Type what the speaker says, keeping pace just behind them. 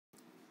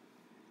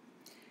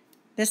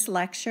This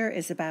lecture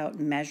is about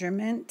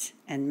measurement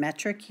and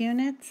metric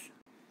units.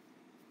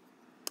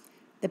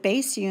 The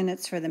base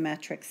units for the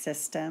metric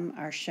system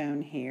are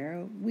shown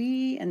here.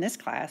 We, in this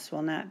class,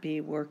 will not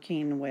be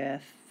working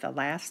with the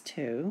last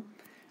two,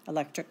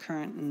 electric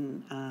current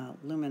and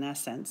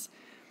luminescence,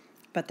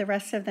 but the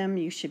rest of them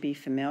you should be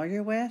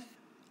familiar with.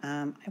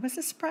 It was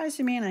a surprise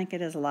to me, and I think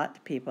it is a lot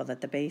to people,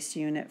 that the base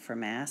unit for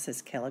mass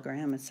is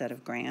kilogram instead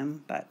of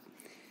gram, but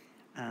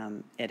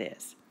it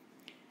is.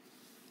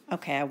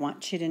 Okay, I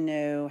want you to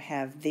know,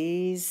 have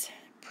these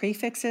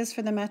prefixes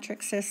for the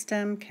metric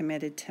system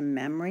committed to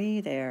memory.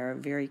 They're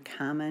very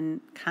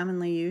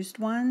commonly used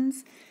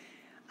ones,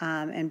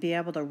 and be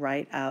able to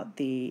write out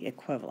the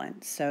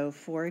equivalent. So,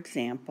 for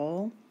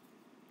example,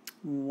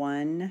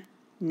 1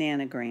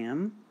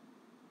 nanogram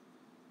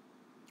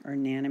or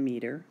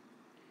nanometer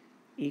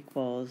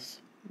equals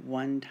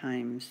 1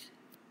 times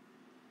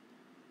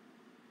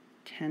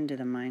 10 to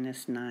the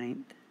minus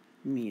 9th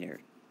meter.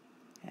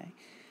 Okay.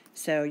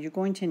 So you're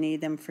going to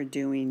need them for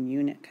doing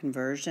unit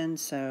conversion,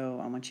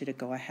 so I want you to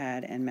go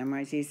ahead and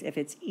memorize these. If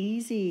it's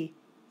easier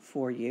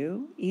for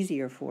you,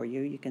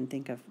 you can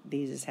think of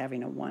these as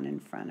having a 1 in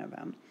front of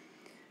them.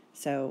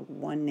 So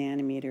 1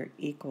 nanometer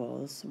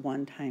equals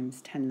 1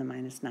 times 10 to the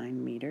minus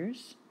 9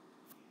 meters.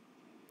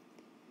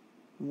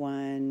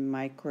 1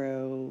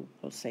 micro,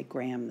 we'll say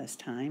gram this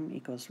time,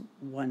 equals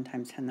 1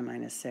 times 10 to the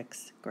minus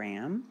 6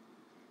 gram.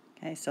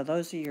 Okay, so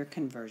those are your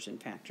conversion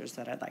factors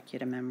that I'd like you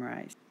to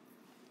memorize.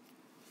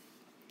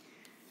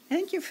 I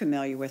think you're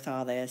familiar with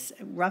all this.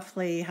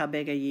 Roughly how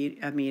big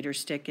a meter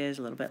stick is,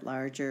 a little bit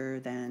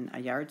larger than a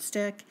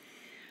yardstick.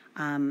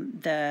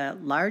 The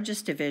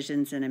largest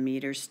divisions in a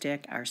meter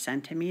stick are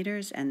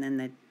centimeters, and then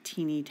the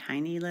teeny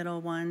tiny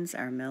little ones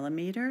are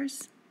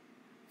millimeters.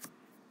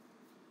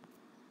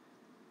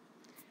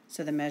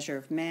 So the measure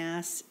of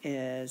mass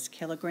is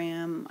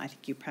kilogram. I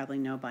think you probably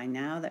know by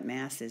now that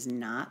mass is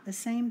not the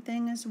same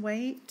thing as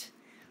weight.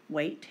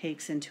 Weight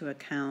takes into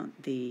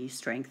account the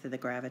strength of the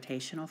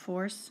gravitational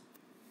force.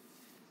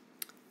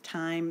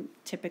 Time,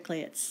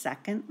 typically it's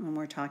second when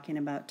we're talking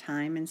about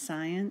time in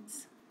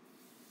science.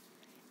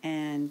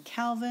 And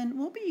Kelvin,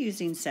 we'll be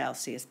using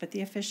Celsius, but the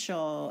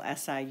official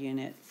SI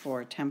unit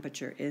for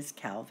temperature is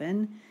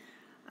Kelvin.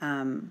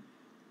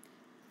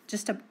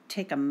 Just to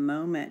take a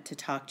moment to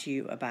talk to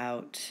you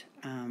about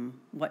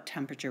what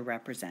temperature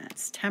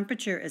represents.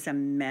 Temperature is a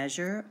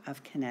measure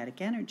of kinetic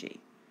energy.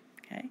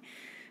 Okay?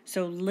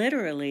 So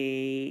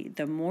literally,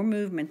 the more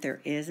movement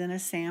there is in a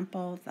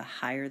sample, the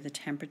higher the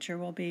temperature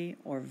will be,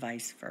 or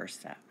vice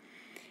versa.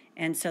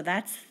 And so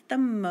that's the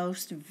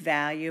most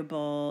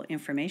valuable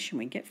information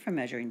we get from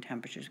measuring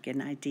temperatures, get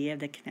an idea of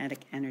the kinetic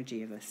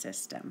energy of a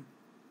system.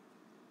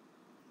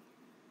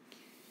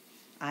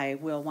 I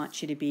will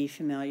want you to be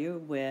familiar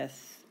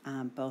with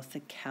both the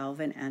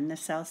Kelvin and the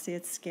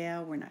Celsius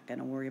scale. We're not going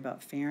to worry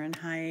about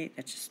Fahrenheit.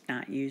 It's just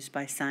not used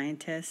by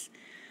scientists.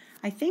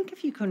 I think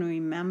if you can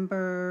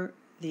remember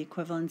the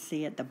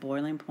equivalency at the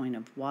boiling point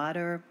of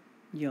water,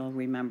 you'll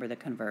remember the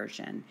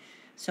conversion.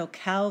 So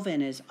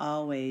Kelvin is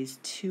always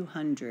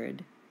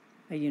 200,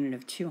 a unit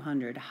of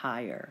 200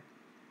 higher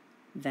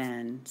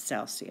than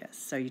Celsius.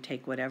 So you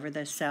take whatever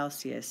the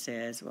Celsius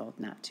is, well,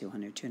 not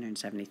 200,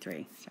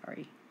 273,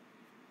 sorry.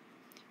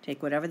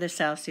 Take whatever the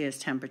Celsius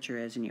temperature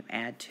is and you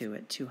add to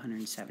it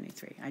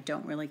 273. I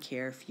don't really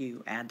care if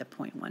you add the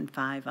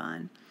 0.15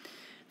 on.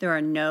 There are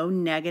no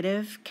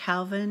negative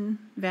Kelvin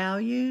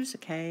values,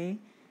 okay?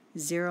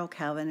 0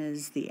 Kelvin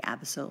is the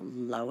absolute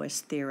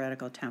lowest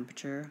theoretical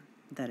temperature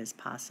that is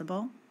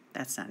possible.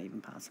 That's not even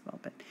possible,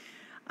 but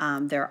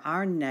there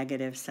are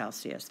negative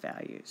Celsius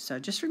values. So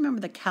just remember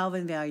the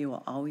Kelvin value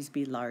will always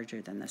be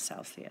larger than the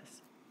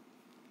Celsius.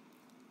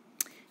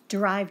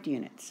 Derived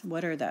units,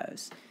 what are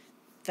those?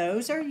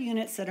 Those are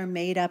units that are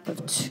made up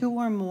of 2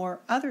 or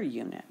more other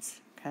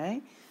units,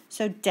 okay?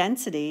 So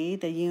density,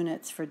 the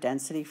units for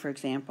density, for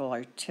example,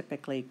 are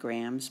typically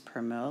grams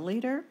per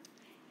milliliter.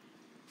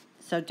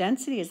 So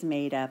density is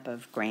made up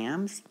of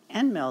grams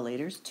and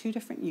milliliters, 2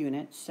 different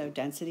units, so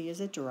density is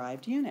a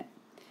derived unit.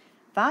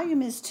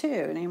 Volume is too,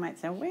 and you might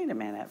say, wait a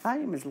minute,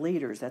 volume is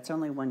liters, that's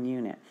only 1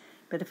 unit.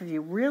 But if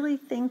you really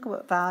think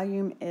what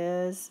volume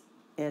is,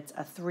 it's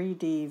a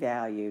 3D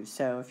value.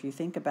 So if you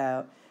think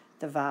about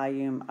the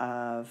volume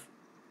of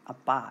a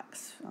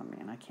box, oh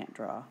man, I can't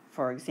draw.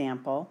 For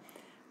example,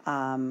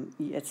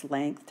 it's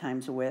length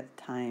times width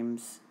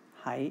times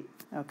height,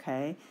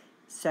 okay?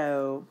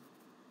 So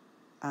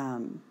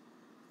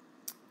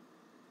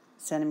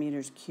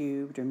centimeters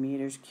cubed or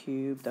meters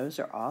cubed, those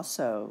are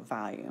also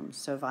volumes.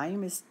 So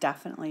volume is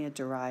definitely a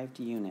derived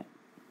unit.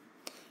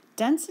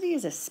 Density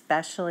is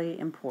especially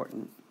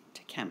important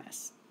to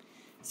chemists.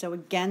 So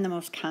again, the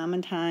most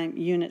common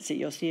units that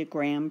you'll see a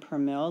gram per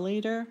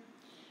milliliter.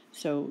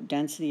 So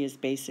density is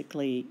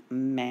basically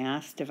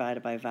mass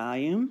divided by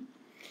volume.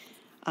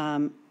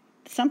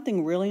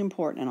 Something really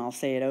important, and I'll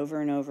say it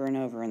over and over and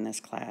over in this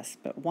class,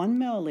 but 1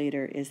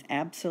 milliliter is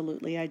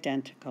absolutely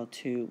identical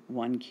to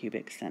 1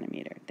 cubic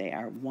centimeter. They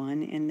are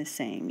one and the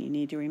same. You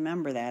need to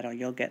remember that or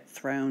you'll get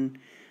thrown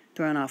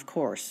off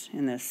course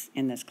in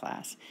this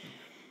class.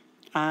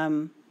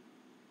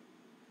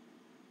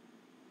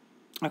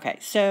 Okay,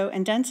 so,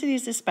 and density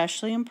is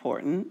especially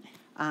important.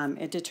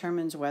 It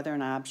determines whether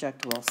an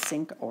object will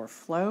sink or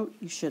float.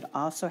 You should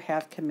also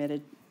have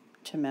committed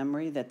to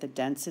memory that the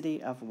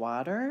density of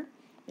water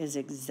is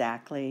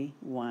exactly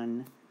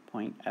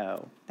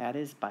 1.0. That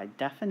is by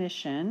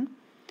definition,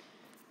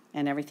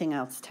 and everything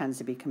else tends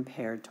to be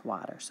compared to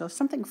water. So if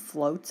something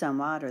floats on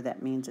water,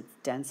 that means its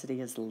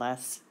density is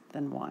less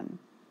than 1.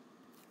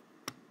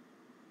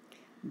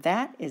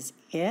 That is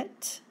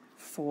it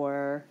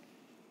for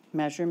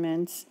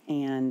measurements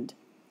and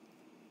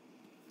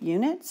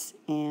units,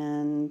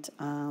 and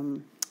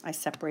I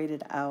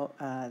separated out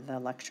the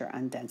lecture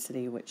on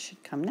density, which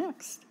should come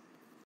next.